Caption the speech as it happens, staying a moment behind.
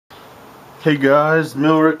Hey guys,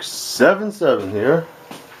 Milrick77 here.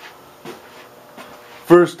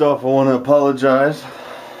 First off, I want to apologize.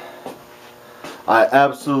 I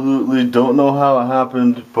absolutely don't know how it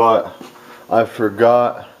happened, but I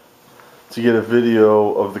forgot to get a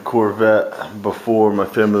video of the Corvette before my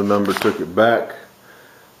family member took it back.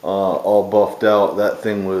 All buffed out. That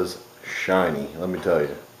thing was shiny, let me tell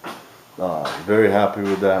you. Very happy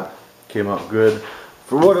with that. Came out good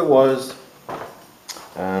for what it was.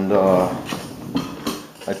 And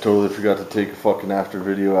I totally forgot to take a fucking after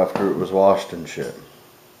video after it was washed and shit.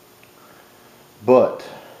 But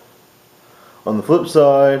on the flip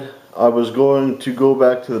side, I was going to go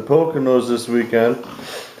back to the Poconos this weekend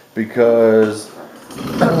because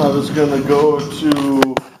I was gonna go to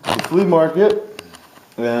the flea market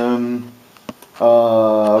and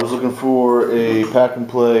I was looking for a pack and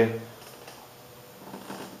play,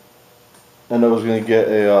 and I was gonna get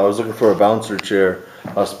I was looking for a bouncer chair,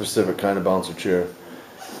 a specific kind of bouncer chair,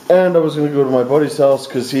 and I was gonna go to my buddy's house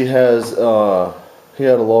because he had a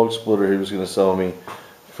log splitter he was gonna sell me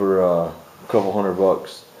for a couple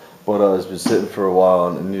 $100, but it's been sitting for a while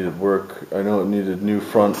and it needed work. I know it needed new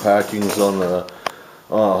front packings on the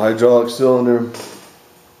hydraulic cylinder,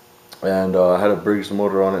 and I had a Briggs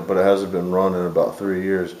motor on it, but it hasn't been run in about 3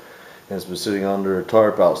 years, and it's been sitting under a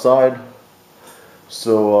tarp outside.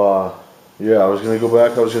 So yeah, I was gonna go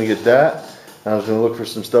back. I was gonna get that, and I was gonna look for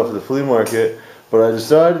some stuff at the flea market, but I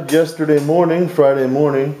decided yesterday morning, Friday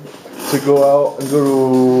morning, to go out and go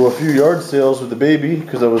to a few yard sales with the baby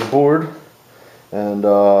because I was bored, and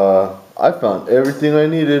I found everything I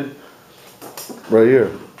needed right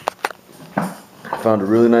here. I found a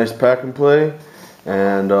really nice pack and play,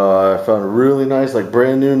 and I found a really nice, like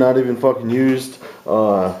brand new, not even fucking used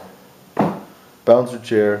bouncer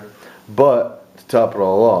chair. But to top it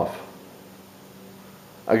all off,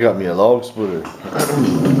 I got me a log splitter.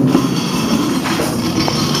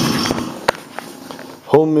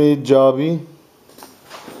 Homemade Jobby.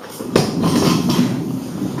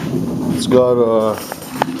 It's got a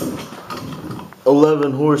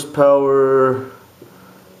 11 horsepower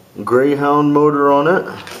Greyhound motor on it.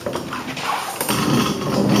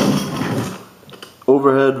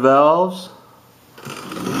 Overhead valves.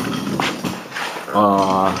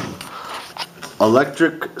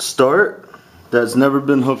 Electric start that's never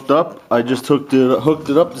been hooked up. I just hooked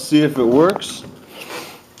it up to see if it works.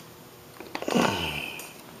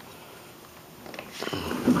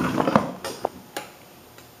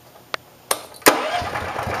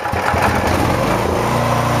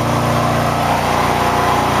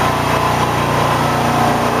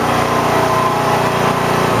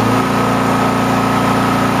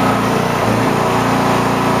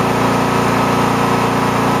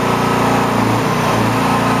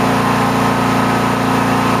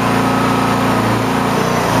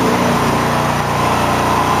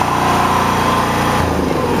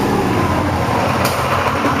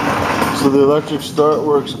 So the electric start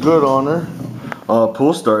works good on her.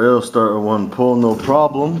 Pull start, it'll start with one pull, no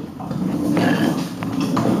problem.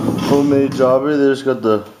 Homemade Jobby. They just got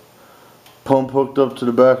the pump hooked up to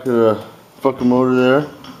the back of the fucking motor there,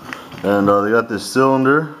 and they got this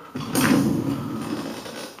cylinder.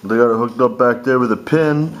 They got it hooked up back there with a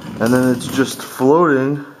pin, and then it's just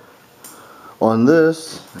floating on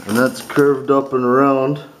this, and that's curved up and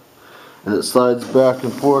around, and it slides back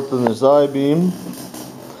and forth on this I-beam.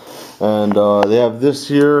 And they have this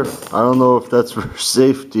here. I don't know if that's for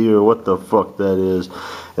safety or what the fuck that is.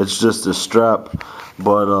 It's just a strap.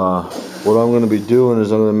 But what I'm going to be doing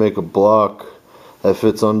is I'm going to make a block that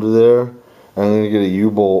fits under there. And I'm going to get a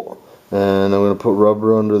U-bolt. And I'm going to put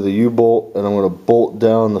rubber under the U-bolt. And I'm going to bolt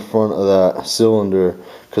down the front of that cylinder,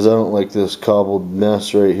 because I don't like this cobbled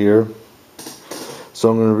mess right here. So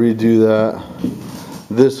I'm going to redo that.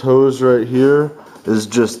 This hose right here is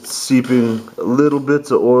just seeping little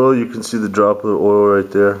bits of oil. You can see the droplet of oil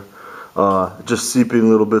right there. Just seeping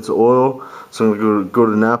little bits of oil. So I'm gonna go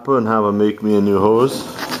to Napa and have them make me a new hose.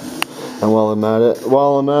 And while I'm at it,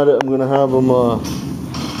 I'm gonna have them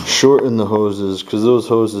shorten the hoses, because those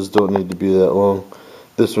hoses don't need to be that long.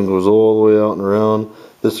 This one goes all the way out and around.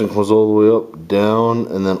 This one goes all the way up, down,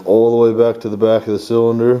 and then all the way back to the back of the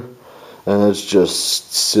cylinder. And it's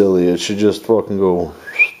just silly. It should just fucking go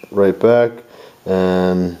right back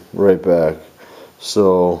and right back.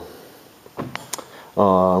 So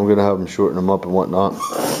I'm gonna have them shorten them up and whatnot.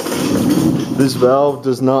 This valve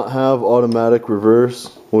does not have automatic reverse,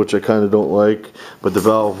 which I kind of don't like, but the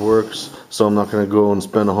valve works, so I'm not gonna go and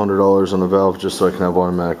spend $100 on a valve just so I can have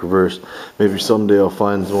automatic reverse. Maybe someday I'll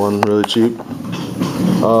find one really cheap.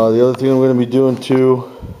 The other thing I'm gonna be doing too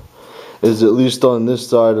is, at least on this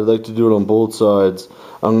side, I'd like to do it on both sides.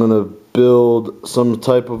 I'm gonna build some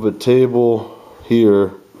type of a table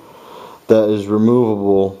here that is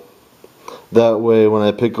removable. That way when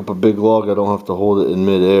I pick up a big log, I don't have to hold it in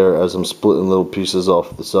midair as I'm splitting little pieces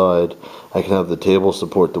off the side. I can have the table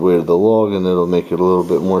support the weight of the log, and it'll make it a little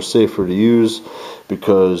bit more safer to use,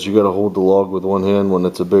 because you gotta hold the log with one hand when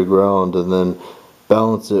it's a big round, and then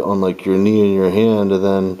balance it on like your knee and your hand, and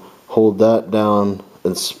then hold that down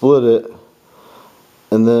and split it.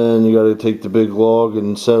 And then you gotta take the big log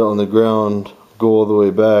and set it on the ground, go all the way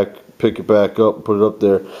back, pick it back up, put it up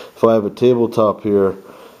there. If I have a tabletop here,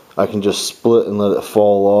 I can just split and let it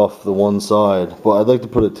fall off the one side. But I'd like to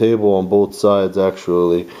put a table on both sides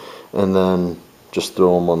actually, and then just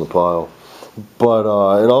throw them on the pile. But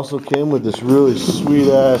it also came with this really sweet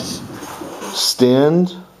ass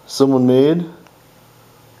stand someone made,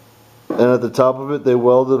 and at the top of it they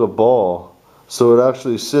welded a ball, so it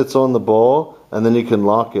actually sits on the ball, and then you can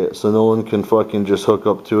lock it, so no one can fucking just hook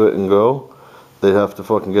up to it and go. They'd have to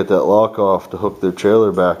fucking get that lock off to hook their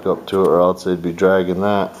trailer back up to it, or else they'd be dragging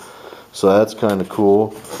that. So that's kind of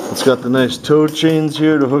cool. It's got the nice tow chains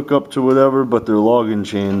here to hook up to whatever, but they're logging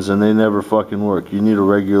chains and they never fucking work. You need a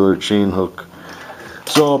regular chain hook.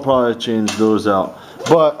 So I'll probably change those out.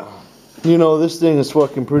 But, you know, this thing is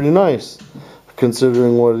fucking pretty nice,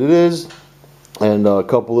 considering what it is. And a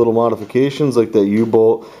couple little modifications like that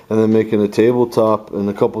U-bolt, and then making a tabletop and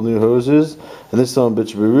a couple new hoses. And this son of a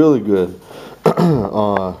bitch will be really good.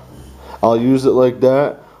 I'll use it like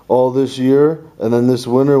that all this year, and then this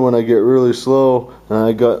winter when I get really slow and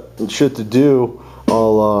I got shit to do,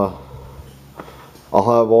 I'll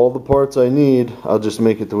have all the parts I need. I'll just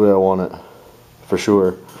make it the way I want it, for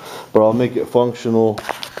sure. But I'll make it functional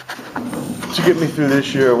to get me through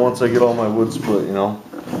this year once I get all my wood split, you know.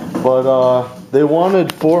 But they wanted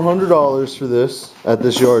 $400 for this at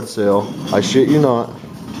this yard sale. I shit you not.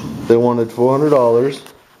 They wanted $400.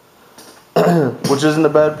 Which isn't a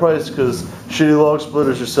bad price, because shitty log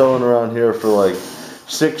splitters are selling around here for like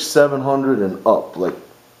 $600-700 and up, like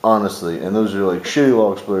honestly. And those are like shitty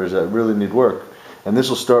log splitters that really need work. And this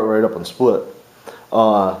will start right up and split.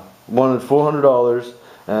 Wanted $400,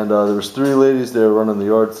 and there was 3 ladies there running the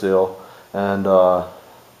yard sale, and I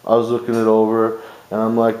was looking it over, and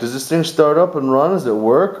I'm like, does this thing start up and run? Does it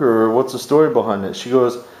work, or what's the story behind it? She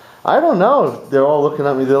goes, I don't know. They're all looking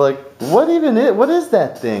at me. They're like, what is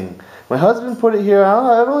that thing? My husband put it here.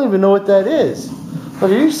 I don't even know what that is.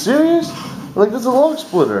 Like, are you serious? Like, it's a log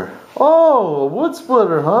splitter. Oh, a wood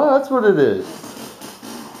splitter, huh? That's what it is.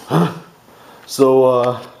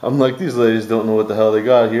 So I'm like, these ladies don't know what the hell they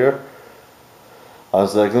got here. I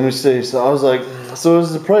was like, let me see. So I was like, so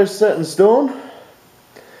is the price set in stone?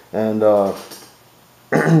 And they're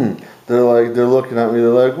looking at me. They're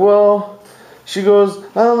like, well. She goes,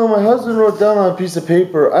 I don't know, my husband wrote down on a piece of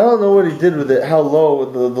paper. I don't know what he did with it, how low,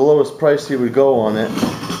 the lowest price he would go on it.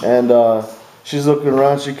 And she's looking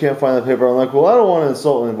around, she can't find the paper. I'm like, well, I don't want to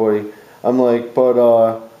insult anybody. I'm like, but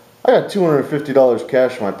I got $250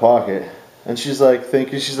 cash in my pocket. And she's like,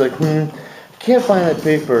 thinking, she's like, I can't find that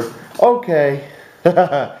paper. Okay.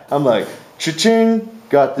 I'm like, cha-ching,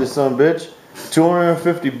 got this son of a bitch.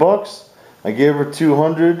 $250. I gave her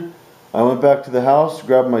 $200. I went back to the house,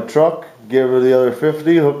 grabbed my truck, gave her the other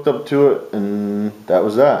 $50, hooked up to it, and that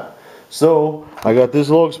was that. So I got this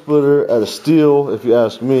log splitter at a steal, if you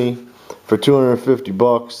ask me, for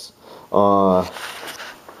 $250.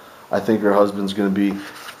 I think her husband's gonna be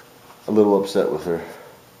a little upset with her,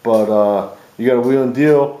 but you got to wheel and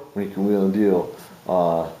deal when you can wheel and deal.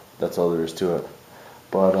 That's all there is to it.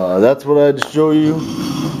 But that's what I had to show you.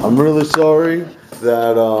 I'm really sorry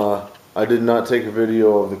that I did not take a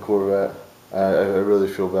video of the Corvette. I really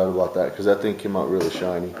feel bad about that, because that thing came out really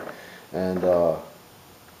shiny, and the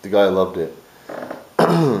guy loved it.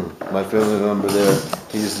 My family member there,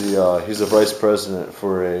 he's a vice president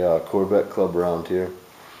for a Corvette club around here,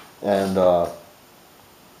 and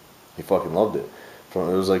he fucking loved it. It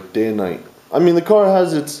was like day and night. I mean, the car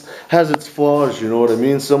has its flaws, you know what I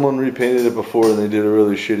mean? Someone repainted it before and they did a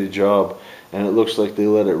really shitty job, and it looks like they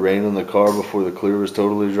let it rain on the car before the clear was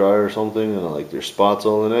totally dry or something, and like there's spots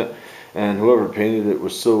all in it. And whoever painted it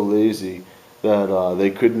was so lazy that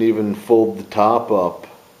they couldn't even fold the top up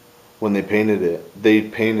when they painted it. They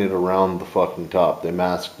painted around the fucking top. They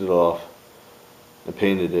masked it off and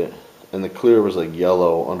painted it, and the clear was like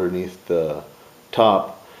yellow underneath the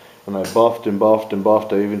top. And I buffed and buffed and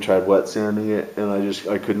buffed. I even tried wet sanding it, and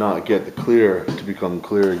I could not get the clear to become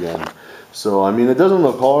clear again. So I mean, it doesn't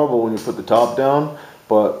look horrible when you put the top down,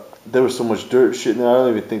 but there was so much dirt shit in there. I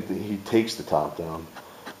don't even think that he takes the top down.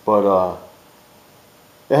 But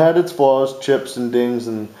it had its flaws, chips and dings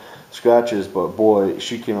and scratches, but boy,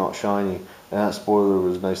 she came out shiny. and that spoiler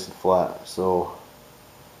was nice and flat, so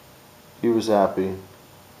he was happy.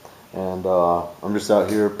 And I'm just out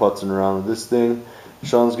here putzing around with this thing.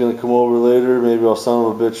 Sean's gonna come over later. Maybe I'll son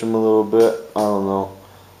of a bitch him a little bit. I don't know,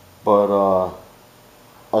 but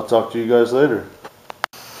I'll talk to you guys later.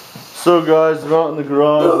 So guys, I'm out in the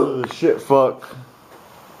garage with a shit fuck,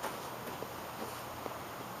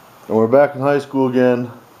 and we're back in high school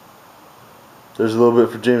again. There's a little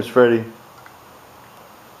bit for James Freddy.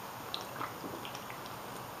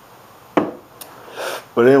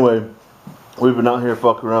 But anyway, we've been out here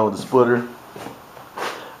fucking around with the splitter,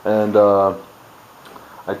 and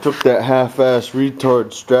I took that half-ass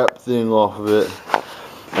retard strap thing off of it,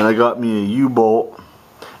 and I got me a U-bolt,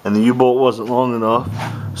 and the U-bolt wasn't long enough,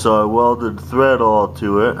 so I welded thread all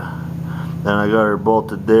to it, and I got her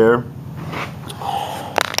bolted there.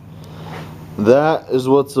 That is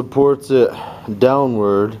what supports it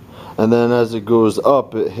downward, and then as it goes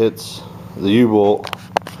up it hits the U-bolt.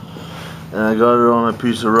 And I got it on a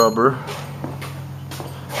piece of rubber.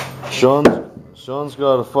 Sean's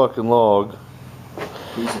got a fucking log.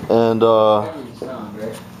 And I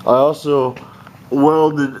also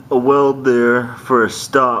welded a weld there for a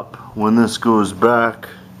stop when this goes back,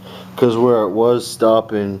 because where it was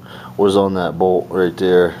stopping was on that bolt right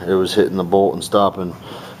there. It was hitting the bolt and stopping.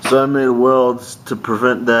 So I made a weld to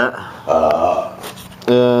prevent that.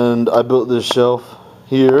 And I built this shelf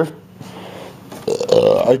here.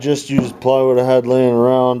 I just used plywood I had laying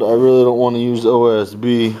around. I really don't want to use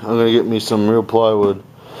OSB. I'm gonna get me some real plywood,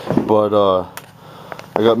 but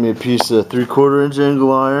I got me a piece of 3/4 inch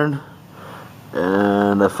angle iron,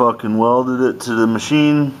 and I fucking welded it to the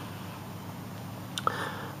machine.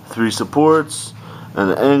 3 supports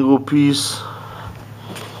and an angle piece,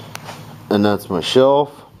 and that's my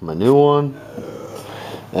shelf, my new one.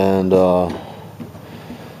 And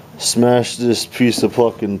smashed this piece of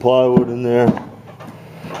fucking plywood in there.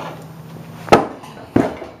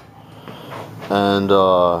 And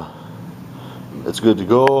it's good to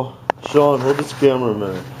go. Sean, hold this camera a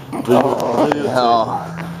minute.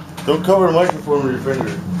 Don't cover the microphone with your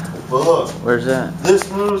finger. But look. Where's that? This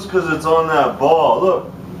moves because it's on that ball.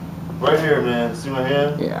 Look. Right here, man. See my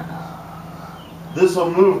hand? Yeah. This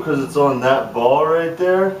will move because it's on that ball right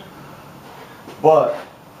there. But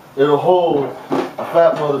it'll hold a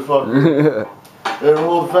fat motherfucker. It'll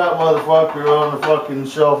hold a fat motherfucker on the fucking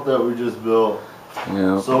shelf that we just built.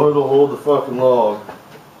 Yeah. So it'll hold the fucking log.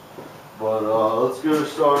 But let's get her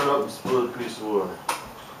started up and split a piece of wood.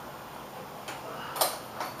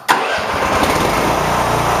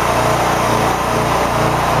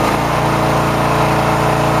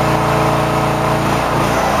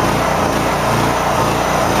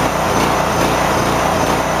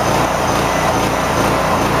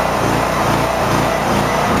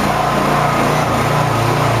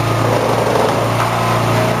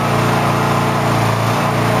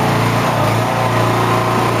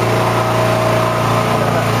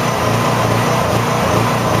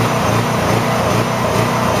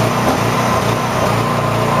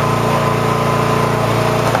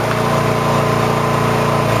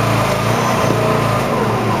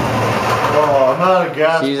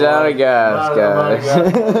 Gas. She's out of gas, guys.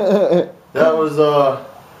 That was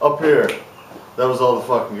up here. That was all the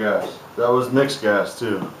fucking gas. That was mixed gas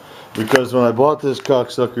too. Because when I bought this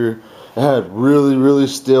cocksucker, it had really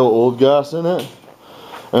stale old gas in it.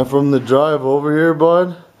 And from the drive over here,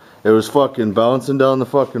 bud, it was fucking bouncing down the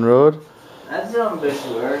fucking road. That's some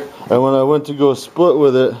bitch work. And when I went to go split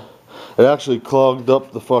with it, it actually clogged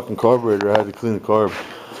up the fucking carburetor. I had to clean the carb.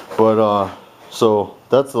 But so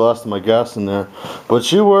that's the last of my gas in there. But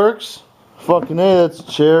she works. Fucking A, that's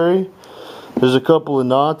cherry. There's a couple of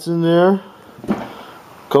knots in there.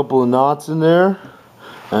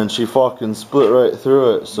 And she fucking split right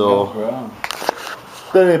through it. So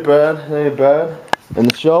that ain't bad. That ain't bad. And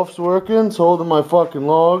the shelf's working. It's holding my fucking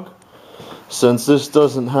log. Since this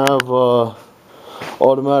doesn't have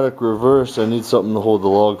automatic reverse, I need something to hold the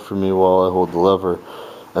log for me while I hold the lever.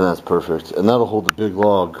 And that's perfect. And that'll hold the big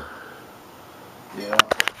log. Yeah.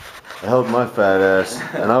 I held my fat ass,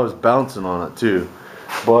 and I was bouncing on it too.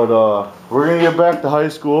 But we're gonna get back to high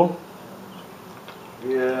school.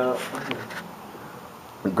 Yeah.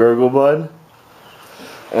 Gurgle bud.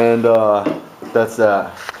 And that's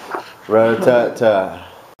that. Rat-a-tat-tat.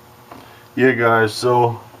 Yeah, guys.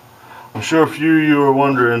 So I'm sure a few of you are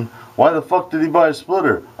wondering, why the fuck did he buy a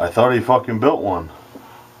splitter? I thought he fucking built one.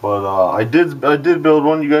 But I did build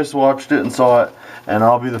one. You guys watched it and saw it, and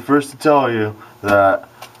I'll be the first to tell you that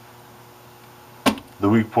the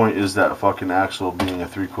weak point is that fucking axle being a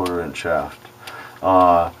 3/4 inch shaft.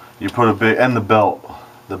 You put a big, and the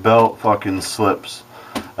belt fucking slips.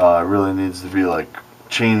 It really needs to be like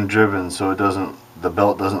chain driven so the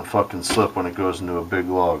belt doesn't fucking slip when it goes into a big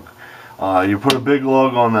log. You put a big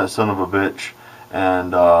log on that son of a bitch,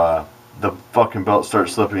 and the fucking belt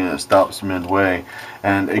starts slipping and it stops midway,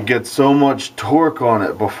 and it gets so much torque on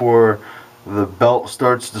it before the belt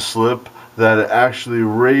starts to slip that it actually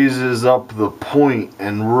raises up the point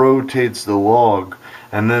and rotates the log,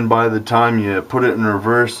 and then by the time you put it in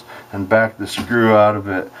reverse and back the screw out of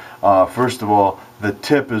it, first of all, the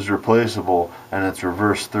tip is replaceable and it's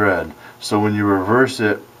reverse thread, so when you reverse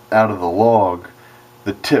it out of the log,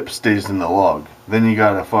 the tip stays in the log. Then you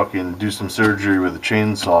gotta fucking do some surgery with a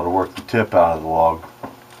chainsaw to work the tip out of the log.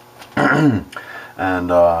 And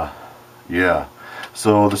yeah,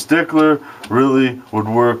 so the Stickler really would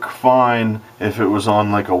work fine if it was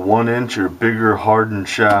on like a 1-inch or bigger hardened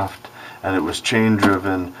shaft and it was chain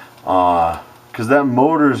driven, because that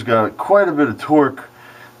motor's got quite a bit of torque.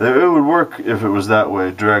 It would work if it was that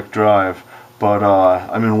way, direct drive, but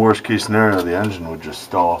I mean, worst case scenario, the engine would just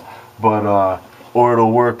stall, but or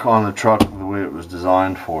it'll work on the truck the way it was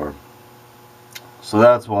designed for. So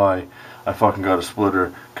that's why I fucking got a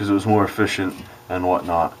splitter, because it was more efficient and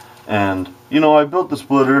whatnot. And you know, I built the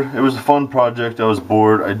splitter. It was a fun project. I was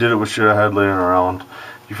bored. I did it with shit I had laying around.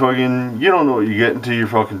 You don't know what you get until you're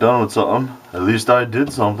fucking done with something. At least I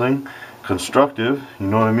did something constructive, you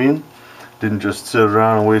know what I mean? Didn't just sit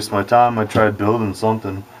around and waste my time. I tried building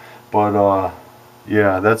something. But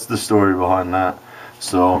yeah, that's the story behind that.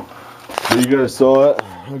 So you guys saw it.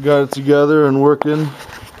 I got it together and working,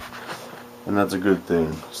 and that's a good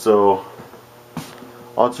thing. So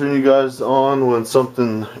I'll turn you guys on when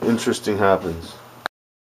something interesting happens.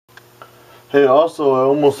 Hey, also, I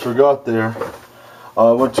almost forgot there.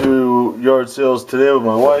 I went to yard sales today with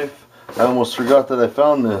my wife. I almost forgot that I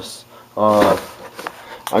found this.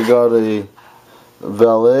 I got a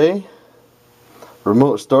Valet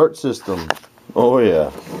remote start system. Oh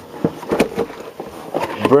yeah.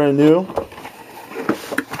 Brand new.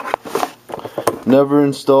 Never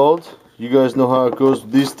installed. You guys know how it goes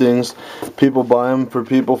with these things. People buy them for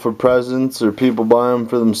people for presents, or people buy them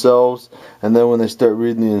for themselves, and then when they start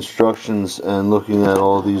reading the instructions and looking at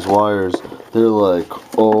all these wires, they're like,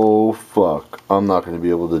 oh fuck, I'm not going to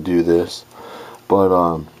be able to do this. But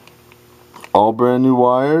all brand new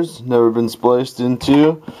wires, never been spliced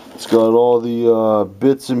into. It's got all the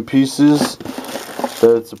bits and pieces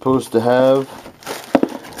that it's supposed to have.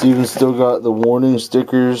 It's even still got the warning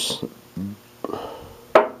stickers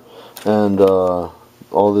and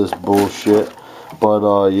all this bullshit.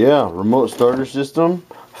 But yeah, remote starter system,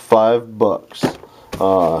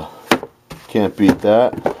 $5. Can't beat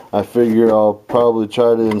that. I figure I'll probably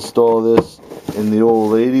try to install this in the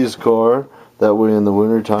old lady's car. That way in the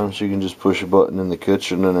winter time she can just push a button in the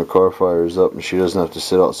kitchen and her car fires up and she doesn't have to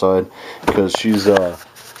sit outside, because she's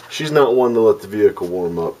not one to let the vehicle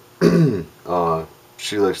warm up.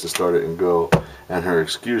 She likes to start it and go, and her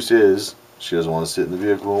excuse is she doesn't want to sit in the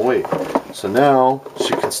vehicle and wait. So now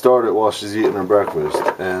she can start it while she's eating her breakfast,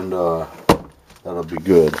 and that'll be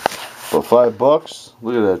good. But $5,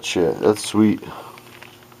 look at that shit. That's sweet.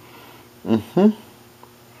 And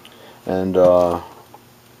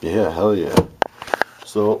yeah, hell yeah.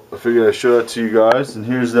 So I figured I'd show that to you guys, and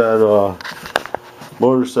here's that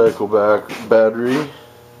motorcycle battery.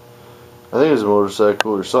 I think it's a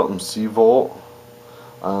motorcycle or something, C-Volt.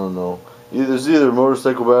 I don't know. It's either a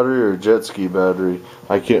motorcycle battery or a jet ski battery.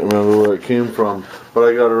 I can't remember where it came from, but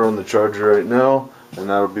I got it on the charger right now, and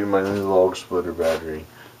that'll be my new log splitter battery.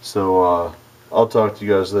 So I'll talk to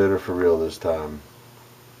you guys later for real this time.